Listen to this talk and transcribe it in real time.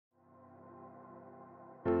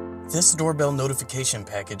This doorbell notification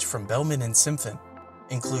package from Bellman and Symfon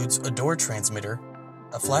includes a door transmitter,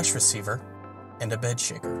 a flash receiver, and a bed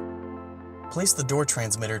shaker. Place the door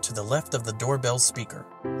transmitter to the left of the doorbell speaker,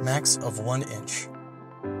 max of 1 inch.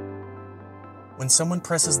 When someone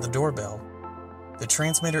presses the doorbell, the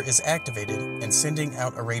transmitter is activated and sending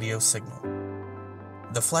out a radio signal.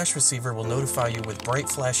 The flash receiver will notify you with bright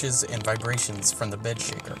flashes and vibrations from the bed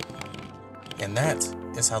shaker. And that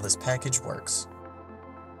is how this package works.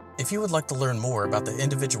 If you would like to learn more about the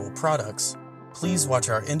individual products, please watch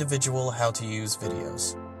our individual how to use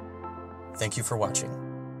videos. Thank you for watching.